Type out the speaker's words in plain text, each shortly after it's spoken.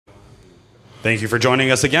Thank you for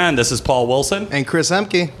joining us again. This is Paul Wilson. And Chris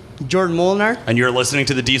Emke. Jordan Molenaar. And you're listening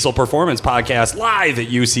to the Diesel Performance Podcast live at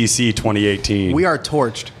UCC 2018. We are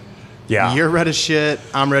torched. Yeah. You're red as shit.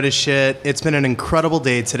 I'm red as shit. It's been an incredible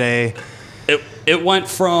day today. It went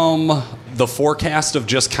from the forecast of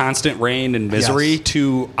just constant rain and misery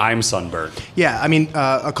to I'm sunburned. Yeah, I mean,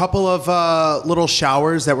 a couple of little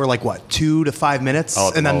showers that were like, 2 to 5 minutes?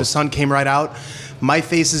 And then the sun came right out. My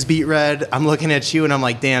face is beet red. I'm looking at you, and I'm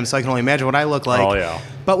like, damn, so I can only imagine what I look like. Oh, yeah.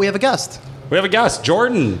 But we have a guest.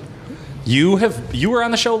 Jordan. You were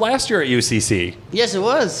on the show last year at UCC. Yes, it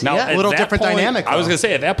was. Now, yeah. A little different dynamic, though. I was going to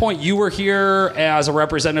say, at that point, you were here as a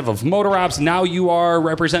representative of Motor Ops. Now you are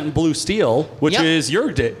representing Blue Steel, which is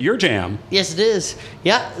your jam. Yes, it is.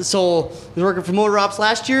 Yeah, so I was working for Motor Ops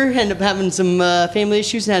last year, ended up having some family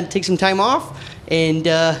issues and had to take some time off, and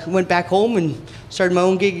went back home and started my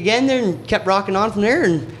own gig again there and kept rocking on from there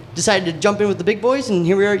and decided to jump in with the big boys, and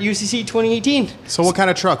here we are at UCC 2018. So what kind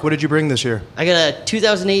of truck? What did you bring this year? I got a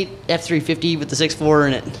 2008 F350 with the 6.4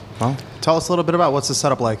 in it. Well, tell us a little bit about what's the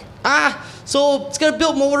setup like. So it's got a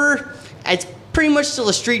built motor. It's pretty much still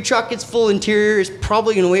a street truck. It's full interior. It's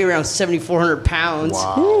probably going to weigh around 7,400 pounds.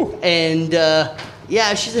 Wow. And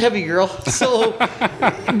yeah, she's a heavy girl. So,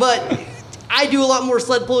 but I do a lot more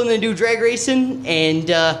sled pulling than I do drag racing,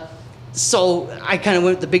 and so I kind of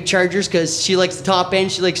went with the big Chargers because she likes the top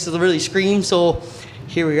end. She likes to really scream. So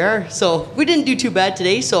here we are. So we didn't do too bad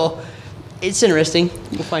today. So it's interesting.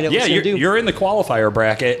 We'll find out what we're going to do. You're in the qualifier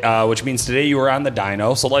bracket, which means today you were on the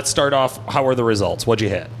dyno. So let's start off. How were the results? What'd you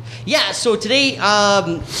hit? Yeah, so today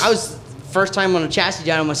I was first time on a chassis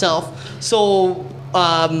dyno myself. So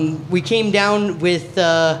we came down with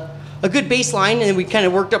a good baseline, and then we kind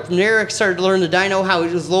of worked up from there. I started to learn the dyno, how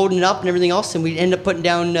it was loading it up and everything else, and we ended up putting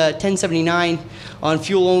down 1079 on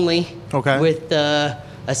fuel only. Okay. With a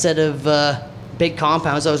set of big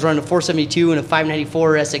compounds. I was running a 472 and a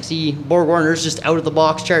 594 SXE Borg Warners, just out of the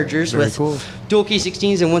box Chargers. Very with cool. dual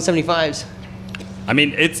K16s and 175s. I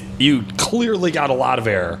mean, you clearly got a lot of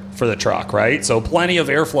air for the truck, right? So plenty of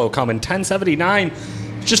airflow coming. 1079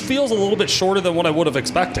 just feels a little bit shorter than what I would have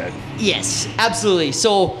expected. Yes, absolutely.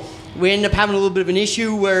 So we ended up having a little bit of an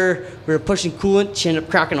issue where we were pushing coolant. She ended up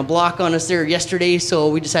cracking a block on us there yesterday, so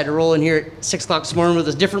we decided to roll in here at 6 o'clock this morning with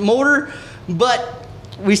a different motor. But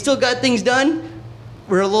we still got things done.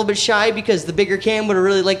 We're a little bit shy because the bigger cam would have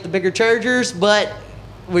really liked the bigger Chargers, but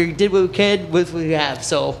we did what we could with what we have,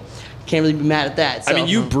 so can't really be mad at that. So. I mean,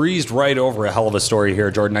 you breezed right over a hell of a story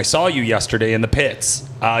here, Jordan. I saw you yesterday in the pits.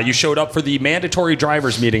 You showed up for the mandatory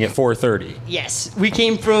drivers meeting at 4:30. Yes, we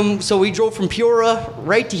drove from Peoria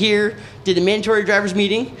right to here, did the mandatory drivers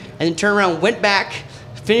meeting, and then turned around, went back,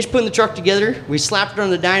 finished putting the truck together. We slapped it on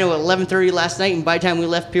the dyno at 11:30 last night, and by the time we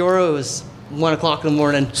left Peoria, it was 1 o'clock in the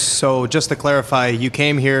morning. So just to clarify, you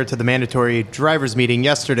came here to the mandatory drivers meeting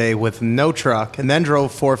yesterday with no truck and then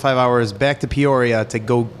drove 4 or 5 hours back to Peoria to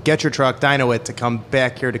go get your truck, dyno it, to come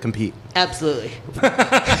back here to compete. Absolutely.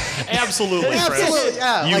 Absolutely, Chris. Absolutely,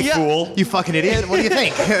 yeah. You fool. You fucking idiot. What do you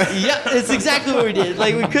think? Yeah, it's exactly what we did.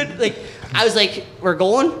 I was like, we're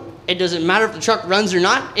going. It doesn't matter if the truck runs or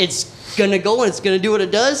not. It's going to go, and it's going to do what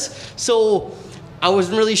it does. So I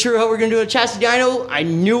wasn't really sure how we were going to do a chassis dyno. I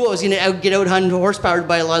knew I was going to get out-hunned horsepowered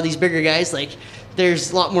by a lot of these bigger guys. Like,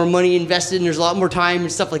 there's a lot more money invested, and there's a lot more time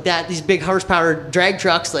and stuff like that. These big horsepower drag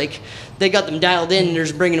trucks, like, they got them dialed in, and they're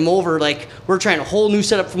just bringing them over. Like, we're trying a whole new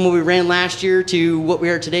setup from what we ran last year to what we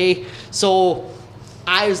are today. So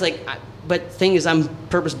I was like, but the thing is, I'm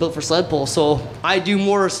purpose-built for sled pull. So I do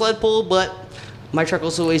more sled pull, but my truck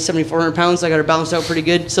also weighs 7,400 pounds. I got her balanced out pretty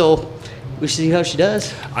good. So we should see how she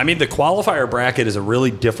does. I mean, the qualifier bracket is a really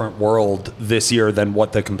different world this year than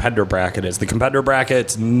what the competitor bracket is. The competitor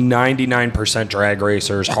bracket's 99% drag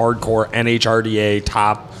racers, hardcore NHRDA,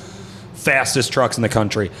 top, fastest trucks in the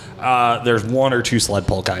country. There's 1 or 2 sled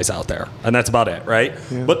pull guys out there, and that's about it, right?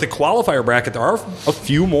 Yeah. But the qualifier bracket, there are a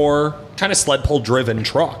few more kind of sled pull driven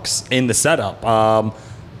trucks in the setup.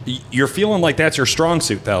 You're feeling like that's your strong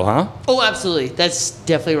suit, though, huh? Oh, absolutely. That's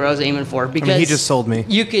definitely what I was aiming for. Because he just sold me.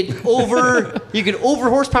 You could over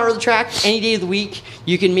horsepower the track any day of the week.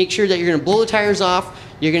 You can make sure that you're going to blow the tires off.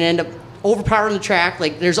 You're going to end up overpowering the track.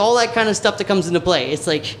 Like, there's all that kind of stuff that comes into play. It's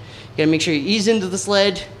like, you got to make sure you ease into the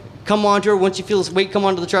sled, come onto her. Once you feel this weight come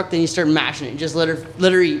onto the truck, then you start mashing it. Just let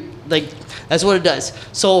her eat. Like, that's what it does.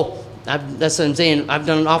 So that's what I'm saying. I've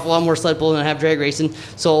done an awful lot more sled pull than I have drag racing.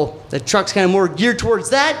 So the truck's kind of more geared towards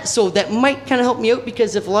that. So that might kind of help me out,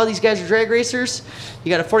 because if a lot of these guys are drag racers, you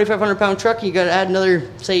got a 4,500 pound truck, you got to add another,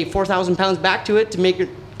 say, 4,000 pounds back to it to make it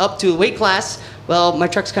up to a weight class. Well, my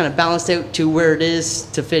truck's kind of balanced out to where it is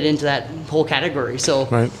to fit into that whole category. So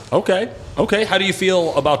right. Okay. Okay, how do you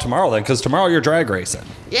feel about tomorrow then? Because tomorrow you're drag racing.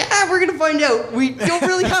 Yeah, we're going to find out. We don't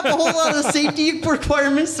really have a whole lot of safety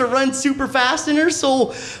requirements to run super fast in her,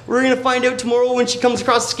 so we're going to find out tomorrow when she comes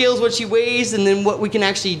across the scales what she weighs and then what we can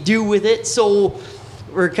actually do with it. So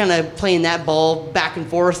we're kind of playing that ball back and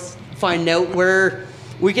forth, find out where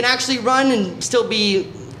we can actually run and still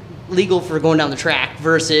be legal for going down the track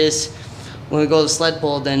versus when we go to the sled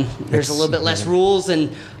pull, then there's a little bit less rules,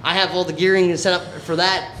 and I have all the gearing set up for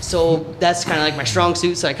that, so that's kind of like my strong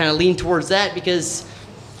suit, so I kind of lean towards that because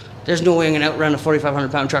there's no way I'm going to outrun a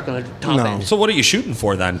 4,500-pound truck on the top end. So what are you shooting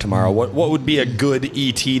for then tomorrow? What would be a good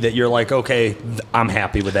ET that you're like, okay, I'm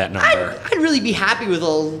happy with that number? I'd really be happy with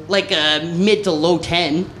a mid to low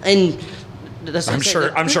 10, and that's I'm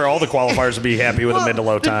sure all the qualifiers would be happy with a mid to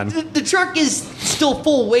low 10. The truck is still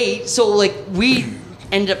full weight, so like we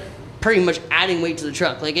end up pretty much adding weight to the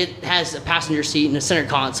truck. Like, it has a passenger seat and a center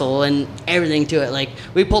console and everything to it. Like,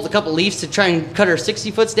 we pulled a couple leaves to try and cut our 60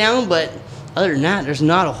 foots down, but other than that, there's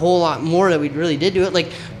not a whole lot more that we really did to it.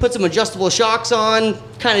 Like, put some adjustable shocks on,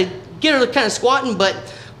 kind of get her kind of squatting, but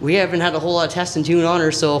we haven't had a whole lot of test and tune on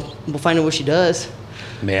her, so we'll find out what she does.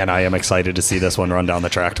 Man, I am excited to see this one run down the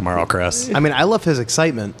track tomorrow, Chris. I mean, I love his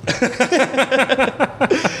excitement.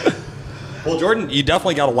 Well, Jordan, you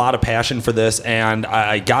definitely got a lot of passion for this, and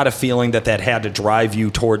I got a feeling that had to drive you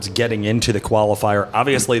towards getting into the qualifier.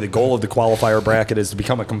 Obviously, the goal of the qualifier bracket is to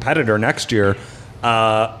become a competitor next year.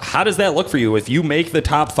 How does that look for you? If you make the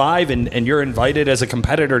top 5 and you're invited as a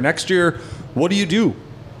competitor next year, what do you do?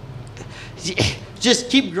 Just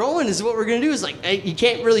keep growing is what we're going to do. Is like, you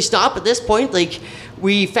can't really stop at this point. Like,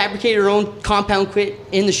 we fabricate our own compound kit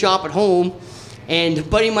in the shop at home. And a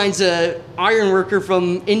buddy of mine's a iron worker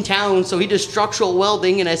from in town, so he does structural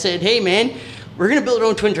welding. And I said, hey, man, we're going to build our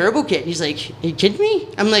own twin turbo kit. And he's like, are you kidding me?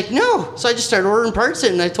 I'm like, no. So I just started ordering parts.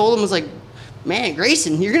 And I told him, I was like, man,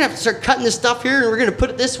 Grayson, you're going to have to start cutting this stuff here, and we're going to put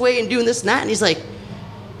it this way and doing this and that. And he's like,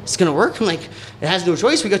 it's going to work? I'm like, it has no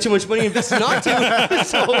choice. We got too much money invested not to.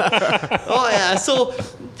 So,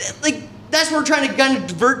 like, that's what we're trying to kind of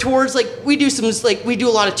divert towards. Like, we do a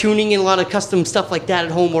lot of tuning and a lot of custom stuff like that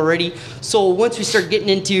at home already. So once we start getting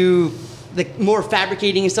into the more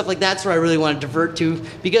fabricating and stuff like that, that's where I really want to divert to,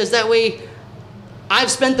 because that way I've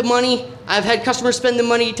spent the money, I've had customers spend the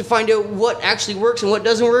money to find out what actually works and what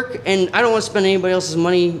doesn't work, and I don't want to spend anybody else's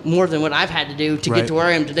money more than what I've had to do to get to where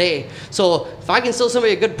I am today. So if I can sell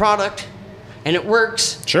somebody a good product and it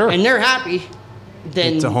works, and they're happy,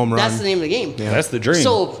 then it's a home run. That's the name of the game. Yeah. That's the dream.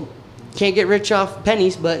 So can't get rich off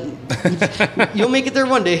pennies, but you'll make it there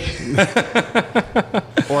one day.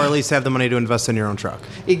 Or at least have the money to invest in your own truck.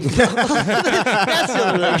 That's the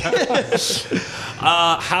other thing.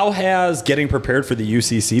 How has getting prepared for the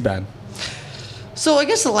UCC been? So I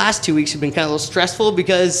guess the last 2 weeks have been kind of a little stressful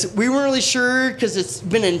because we weren't really sure, because it's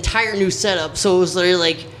been an entire new setup. So it was literally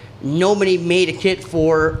like nobody made a kit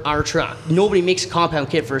for our truck. Nobody makes a compound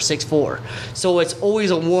kit for a 6.4. So it's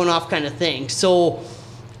always a one-off kind of thing. So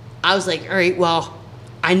I was like, all right, well,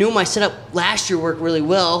 I knew my setup last year worked really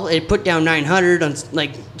well. It put down 900 on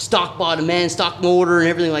like stock bottom end, stock motor, and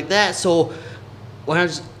everything like that. So why not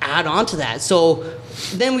just add on to that? So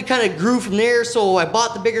then we kind of grew from there. So I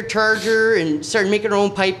bought the bigger charger and started making our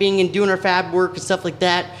own piping and doing our fab work and stuff like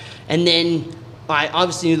that. And then I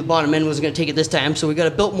obviously knew the bottom end wasn't going to take it this time. So we got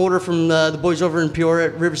a built motor from the boys over in Peoria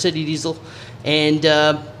at River City Diesel. And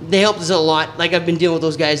they helped us a lot. Like, I've been dealing with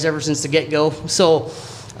those guys ever since the get-go. So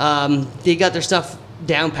they got their stuff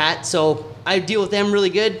down pat, so I deal with them really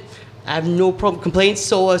good. I have no problem complaints.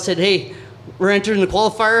 So I said, hey, we're entering the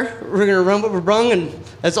qualifier, we're gonna run what we're brung, and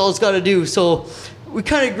that's all it's got to do. So we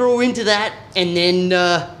kind of grow into that, and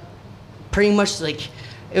then pretty much like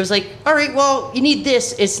it was like, all right, well, you need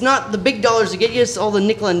this. It's not the big dollars to get you, it's all the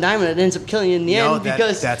nickel and diamond that ends up killing you in the end,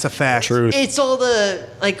 because that's a fact. Truth. It's all the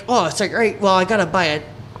like, oh, it's like, all right, well, I gotta buy a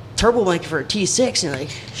turbo blanket for a T6, and you're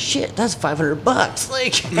like, shit, that's $500.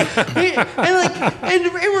 Like,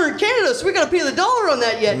 and we're in Canada, so we gotta pay the dollar on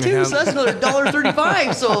that yet too. So that's another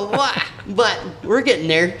 $1.35. So, but we're getting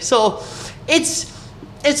there. So, it's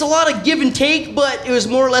a lot of give and take, but it was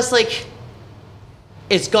more or less like,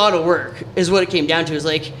 it's gotta work, is what it came down to. Is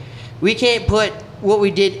like, we can't put what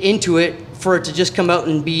we did into it for it to just come out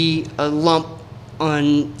and be a lump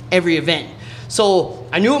on every event. So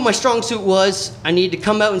I knew what my strong suit was. I needed to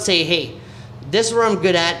come out and say, hey, this is where I'm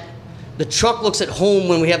good at. The truck looks at home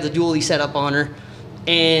when we have the dually set up on her.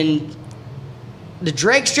 And the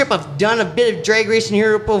drag strip, I've done a bit of drag racing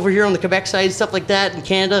here over here on the Quebec side, stuff like that in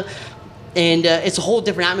Canada. And it's a whole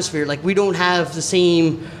different atmosphere. Like, we don't have the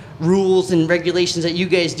same rules and regulations that you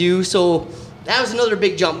guys do. So that was another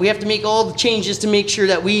big jump. We have to make all the changes to make sure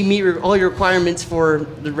that we meet all your requirements for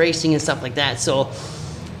the racing and stuff like that. So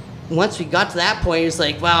once we got to that point, it's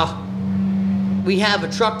like, well, we have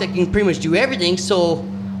a truck that can pretty much do everything, so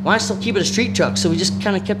why not still keep it a street truck? So we just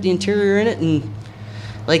kind of kept the interior in it, and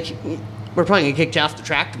like, we're probably gonna kick you off the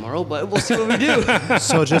track tomorrow, but we'll see what we do.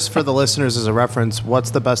 So just for the listeners as a reference, what's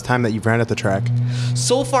the best time that you've ran at the track?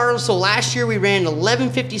 So far, so last year we ran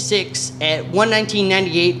 11:56 at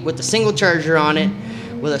 119.98 with a single charger on it,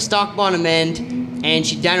 with a stock bottom end, and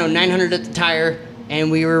she dyno 900 at the tire, and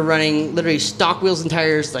we were running literally stock wheels and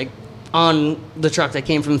tires like on the truck that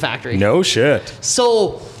came from the factory. No shit.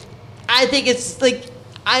 So I think it's like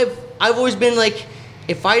I've always been like,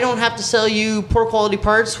 if I don't have to sell you poor quality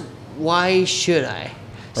parts, why should I? Right.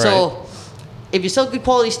 So if you sell good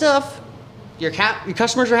quality stuff, your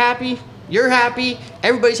customers are happy, you're happy,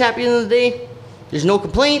 everybody's happy at the end of the day. There's no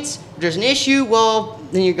complaints. If there's an issue, well,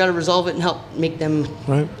 then you got to resolve it and help make them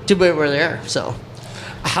do where they are. So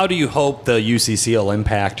how do you hope the UCC will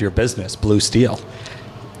impact your business, Blue Steel?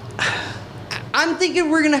 I'm thinking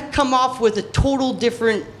we're going to come off with a total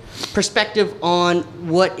different perspective on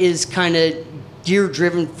what is kind of gear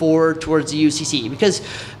driven forward towards the UCC, because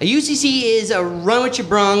a UCC is a run what you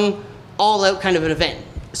brung, all out kind of an event.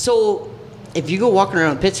 So if you go walking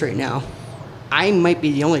around the pits right now, I might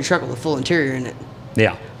be the only truck with a full interior in it.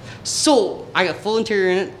 Yeah. So I got full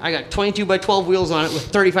interior in it. I got 22 by 12 wheels on it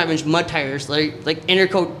with 35-inch mud tires, like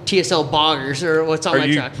Intercoat TSL boggers or what's on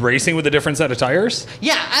my truck. Are you racing with a different set of tires?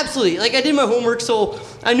 Yeah, absolutely. Like I did my homework, so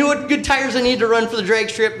I knew what good tires I needed to run for the drag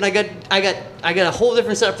strip, and I got a whole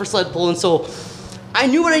different setup for sled pulling. So I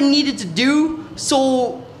knew what I needed to do.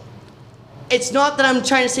 So it's not that I'm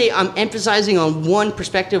trying to say I'm emphasizing on one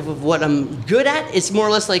perspective of what I'm good at. It's more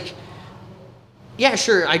or less like, yeah,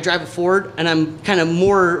 sure, I drive a Ford, and I'm kind of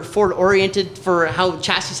more Ford-oriented for how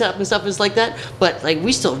chassis setup and stuff is like that. But like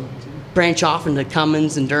we still branch off into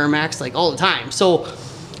Cummins and Duramax like all the time. So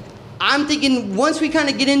I'm thinking once we kind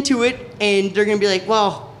of get into it, and they're gonna be like,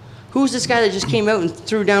 well, who's this guy that just came out and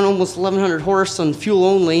threw down almost 1,100 horse on fuel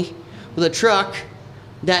only with a truck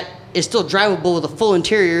that is still drivable with a full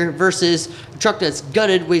interior versus a truck that's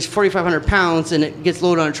gutted, weighs 4,500 pounds, and it gets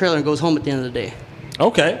loaded on a trailer and goes home at the end of the day.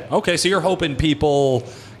 Okay. So you're hoping people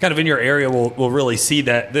kind of in your area will really see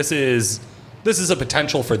that this is a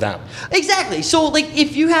potential for them. Exactly. So like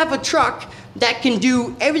if you have a truck that can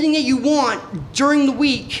do everything that you want during the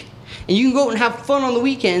week, and you can go out and have fun on the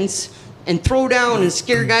weekends and throw down and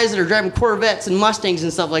scare guys that are driving Corvettes and Mustangs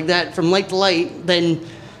and stuff like that from light to light, then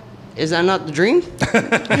is that not the dream?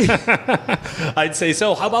 I'd say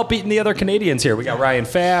so. How about beating the other Canadians here? We got Ryan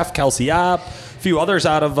Pfaff, Kelsey Opp, a few others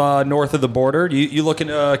out of north of the border. You looking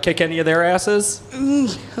to kick any of their asses?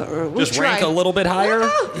 Just rank a little bit higher?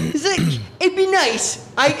 It'd be nice.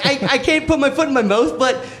 I can't put my foot in my mouth,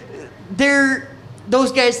 but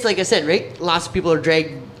those guys, like I said, right? Lots of people are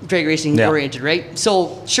drag racing oriented, right?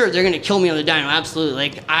 So sure, they're gonna kill me on the dyno, absolutely.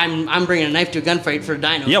 Like I'm bringing a knife to a gunfight for a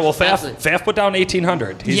dyno. Yeah, well, Pfaff put down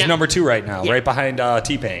 1,800. He's number 2 right now, right behind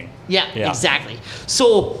T-Pain. Yeah, exactly.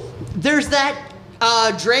 So there's that.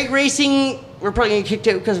 Drag racing, we're probably gonna get kicked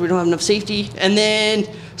out because we don't have enough safety. And then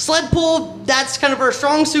sled pull, that's kind of our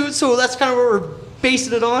strong suit, so that's kind of what we're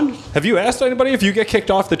basing it on. Have you asked anybody if you get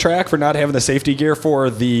kicked off the track for not having the safety gear for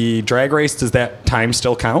the drag race, does that time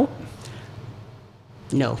still count?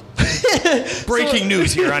 No. Breaking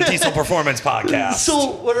news here on Diesel Performance Podcast.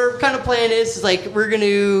 So what our kind of plan is like we're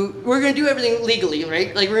gonna do everything legally,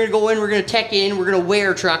 right? Like we're gonna go in, we're gonna tech in, we're gonna weigh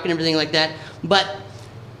our truck and everything like that. But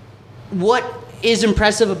what is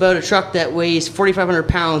impressive about a truck that weighs 4,500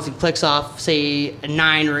 pounds and clicks off, say, a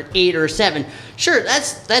 9 or an 8 or a 7? Sure,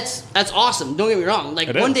 that's awesome. Don't get me wrong.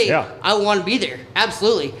 Like one day I want to be there,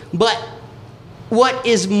 absolutely. But what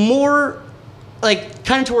is more like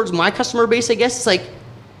kind of towards my customer base, I guess, it's like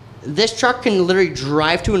this truck can literally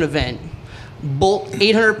drive to an event, bolt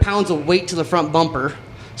 800 pounds of weight to the front bumper,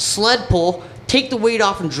 sled pull, take the weight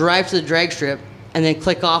off and drive to the drag strip, and then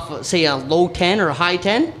click off, say, a low 10 or a high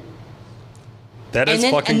 10. That is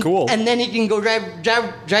fucking cool. And then he can go drive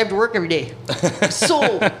to work every day.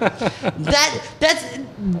 So that's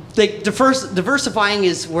like the first diversifying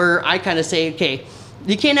is where I kind of say, okay,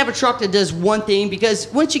 you can't have a truck that does one thing, because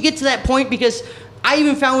once you get to that point, because I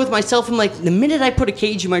even found with myself, I'm like, the minute I put a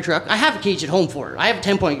cage in my truck, I have a cage at home for it. I have a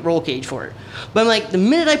 10-point roll cage for it. But I'm like, the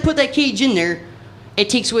minute I put that cage in there, it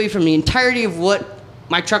takes away from the entirety of what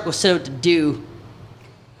my truck was set out to do.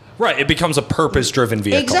 Right, it becomes a purpose-driven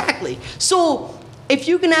vehicle. Exactly. So if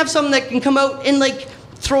you can have something that can come out and like,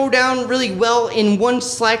 throw down really well in one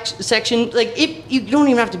section. Like, you don't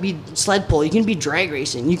even have to be sled pull. You can be drag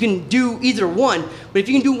racing. You can do either one. But if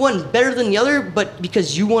you can do one better than the other, but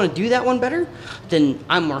because you want to do that one better, then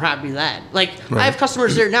I'm more happy with that. Like, I have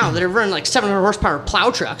customers there now that are running like 700 horsepower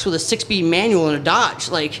plow trucks with a 6-speed manual and a Dodge.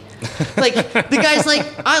 Like the guy's like,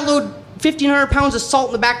 I load 1,500 pounds of salt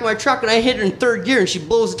in the back of my truck and I hit her in third gear and she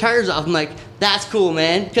blows the tires off. I'm like, that's cool,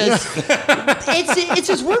 man, because it's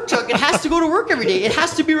his work truck. It has to go to work every day. It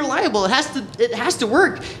has to be reliable. It has to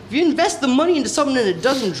work. If you invest the money into something and it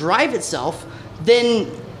doesn't drive itself, then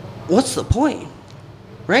what's the point,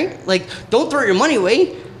 right? Like, don't throw your money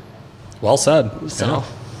away. Well said. So. Yeah.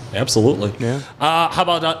 Absolutely. Yeah. How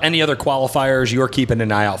about any other qualifiers you're keeping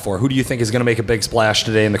an eye out for? Who do you think is going to make a big splash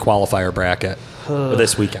today in the qualifier bracket or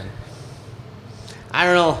this weekend? I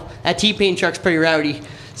don't know. That T-Pain truck's pretty rowdy.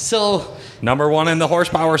 So number one in the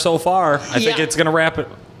horsepower so far. I think it's going to wrap it.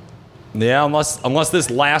 Yeah, unless this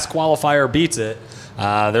last qualifier beats it,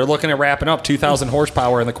 they're looking at wrapping up 2,000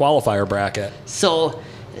 horsepower in the qualifier bracket. So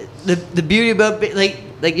the beauty about,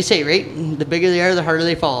 like you say, right? The bigger they are, the harder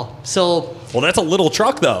they fall. So. Well, that's a little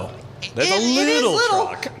truck, though. That's a little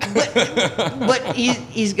truck. But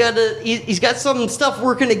he's got some stuff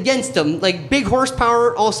working against him. Like, big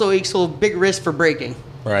horsepower also equals big risk for braking.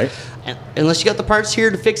 Right. And unless you got the parts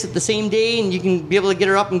here to fix it the same day and you can be able to get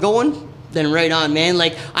her up and going, then right on, man.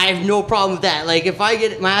 Like, I have no problem with that. Like, if I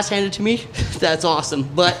get my ass handed to me, that's awesome.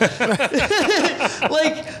 But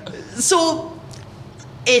like, so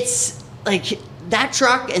it's like that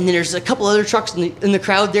truck, and then there's a couple other trucks in the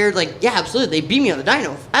crowd there. Like, yeah, absolutely, they beat me on the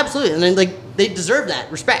dyno, absolutely, and then like they deserve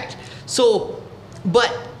that respect. So,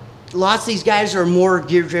 but lots of these guys are more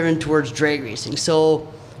gear driven towards drag racing. So,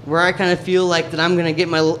 where I kind of feel like that I'm gonna get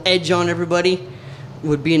my little edge on everybody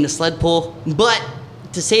would be in the sled pull. But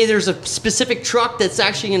to say there's a specific truck that's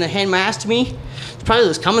actually gonna hand my ass to me, it's probably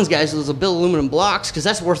those Cummins guys with those build aluminum blocks, because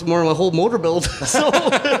that's worth more than my whole motor build. So.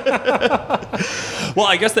 Well,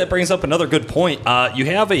 I guess that brings up another good point. You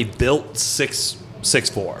have a built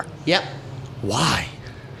 6.4. Yep. Why?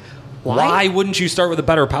 Why wouldn't you start with a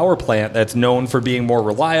better power plant that's known for being more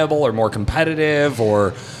reliable or more competitive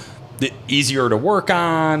or easier to work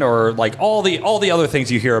on, or like all the other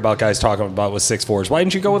things you hear about guys talking about with 6.4s? Why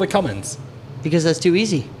didn't you go with a Cummins? Because that's too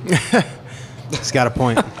easy. He's got a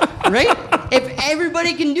point. Right? If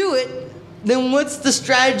everybody can do it, then what's the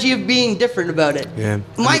strategy of being different about it? Yeah.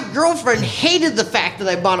 My girlfriend hated the fact that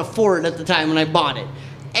I bought a Ford at the time when I bought it.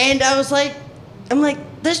 And I'm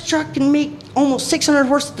like, this truck can make almost 600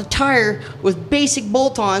 horse at the tire with basic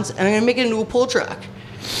bolt-ons, and I'm going to make it into a pull truck.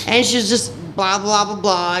 And she's just blah, blah, blah,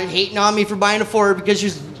 blah, hating on me for buying a Ford because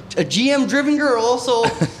she's a GM-driven girl. So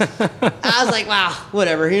I was like, wow,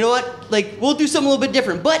 whatever. You know what? Like, we'll do something a little bit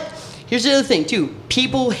different. But here's the other thing, too.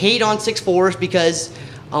 People hate on 6.4s because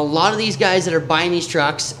a lot of these guys that are buying these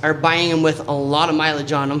trucks are buying them with a lot of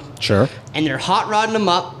mileage on them. Sure. And they're hot rodding them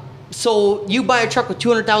up. So you buy a truck with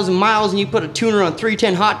 200,000 miles and you put a tuner on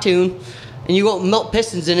 310 hot tune and you go and melt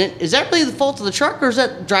pistons in it. Is that really the fault of the truck, or is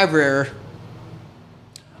that driver error?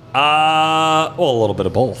 Well, a little bit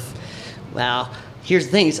of both. Well, here's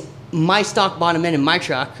the thing. Is my stock bottom end in my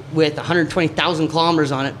truck with 120,000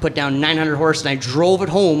 kilometers on it, put down 900 horse, and I drove it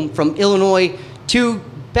home from Illinois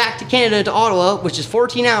back to Canada to Ottawa, which is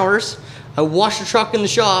 14 hours. I washed the truck in the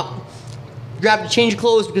shop, grabbed a change of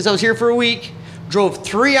clothes because I was here for a week, drove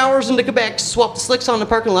 3 hours into Quebec, swapped the slicks on the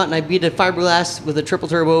parking lot, and I beat a fiberglass with a triple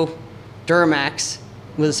turbo Duramax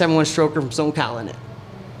with a 7.1 stroker from SoCal in it.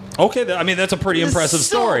 Okay, I mean, that's a pretty impressive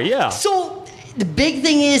story, yeah. So the big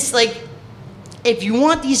thing is, like, if you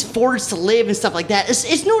want these Fords to live and stuff like that,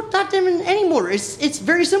 it's not different anymore. It's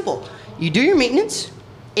very simple. You do your maintenance.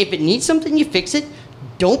 If it needs something, you fix it.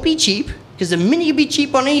 Don't be cheap, because the minute you be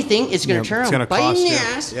cheap on anything, it's going to turn around and bite you in the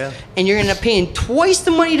ass, and you're going to end up paying twice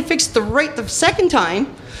the money to fix the second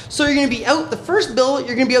time. So you're going to be out the first bill,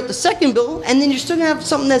 you're going to be out the second bill, and then you're still going to have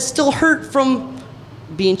something that's still hurt from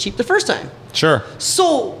being cheap the first time. Sure.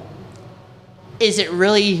 So is it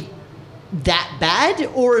really that bad,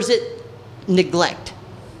 or is it neglect?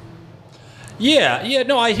 Yeah,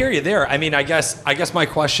 no, I hear you there. I mean, I guess my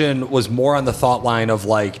question was more on the thought line of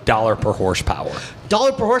like dollar per horsepower.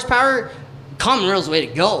 Dollar per horsepower, common rail's the way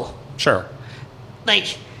to go. Sure.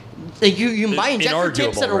 Like you can buy injector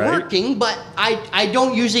tips that are working, but I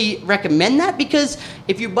don't usually recommend that, because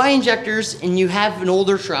if you buy injectors and you have an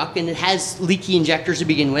older truck and it has leaky injectors to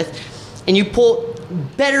begin with, and you pull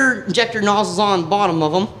better injector nozzles on the bottom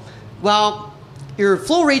of them, well, your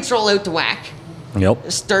flow rates are all out to whack. Yep.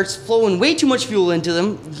 It starts flowing way too much fuel into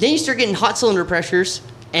them. Then you start getting hot cylinder pressures,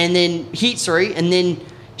 and then heat, and then you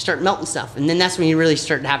start melting stuff. And then that's when you really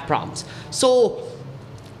start to have problems. So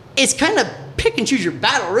it's kind of pick and choose your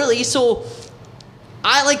battle, really. So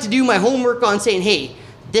I like to do my homework on saying, hey,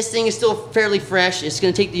 this thing is still fairly fresh. It's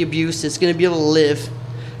going to take the abuse. It's going to be able to live.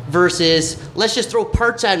 Versus, let's just throw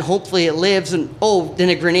parts at it and hopefully it lives. And, then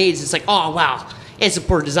it grenades. It's like, oh, wow, it's a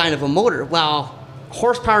poor design of a motor. Well,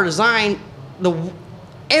 horsepower design,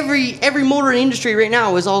 every motor in the industry right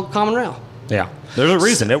now is all common rail. Yeah, there's a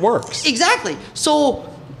reason it works. Exactly.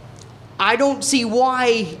 So I don't see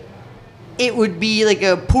why it would be like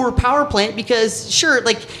a poor power plant, because sure,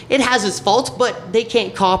 like it has its faults, but they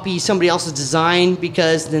can't copy somebody else's design,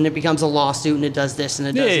 because then it becomes a lawsuit and it does this and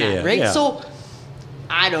it does that, right? Yeah. So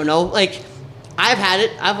I don't know. Like I've had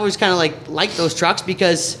it. I've always kind of liked those trucks,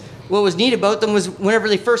 because what was neat about them was whenever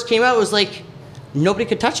they first came out, it was like nobody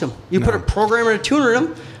could touch them. You put a programmer and a tuner in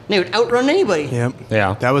them, and they would outrun anybody. Yep.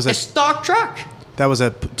 Yeah. That was A stock truck. That was a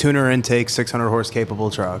tuner intake, 600 horse capable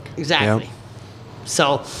truck. Exactly. Yep.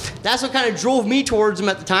 So that's what kind of drove me towards them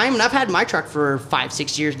at the time. And I've had my truck for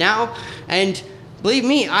 5-6 years now. And believe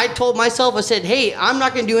me, I told myself, I said, hey, I'm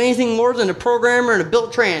not going to do anything more than a programmer and a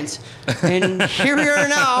built trans. And here we are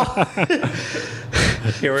now.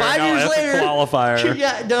 Here we 5 are years now later. at the qualifier.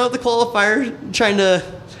 Yeah, down at the qualifier, trying to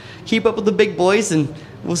keep up with the big boys, and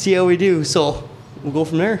we'll see how we do. So we'll go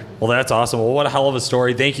from there. Well, that's awesome. Well, what a hell of a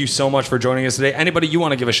story. Thank you so much for joining us today. Anybody you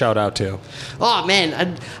want to give a shout out to? Oh,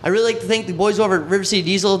 man, I really like to thank the boys over at River City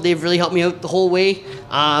Diesel. They've really helped me out the whole way.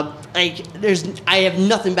 I have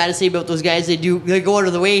nothing bad to say about those guys. They go out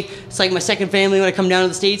of the way. It's like my second family when I come down to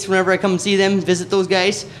the States. Whenever I come and see them, visit those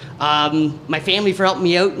guys. My family for helping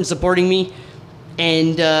me out and supporting me,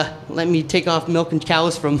 and let me take off milk and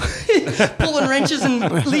cows from pulling wrenches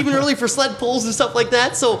and leaving early for sled pulls and stuff like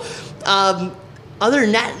that. So other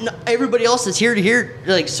than that, everybody else is here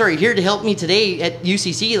to help me today at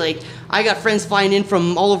UCC. Like, I got friends flying in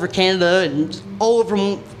from all over Canada and all over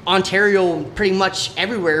from Ontario, pretty much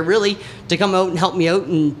everywhere, really, to come out and help me out.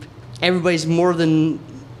 And everybody's more than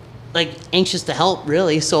anxious to help,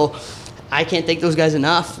 really. So I can't thank those guys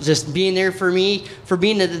enough. Just being there for me, for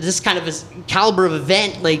being at this kind of a caliber of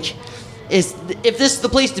event, if this is the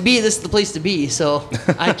place to be, this is the place to be. So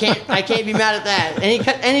I can't be mad at that.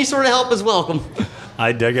 Any sort of help is welcome.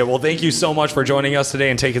 I dig it. Well, thank you so much for joining us today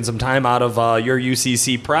and taking some time out of your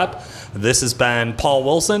UCC prep. This has been Paul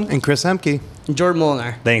Wilson And Chris Hemke. Jordan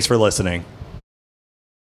Molenaar. Thanks for listening.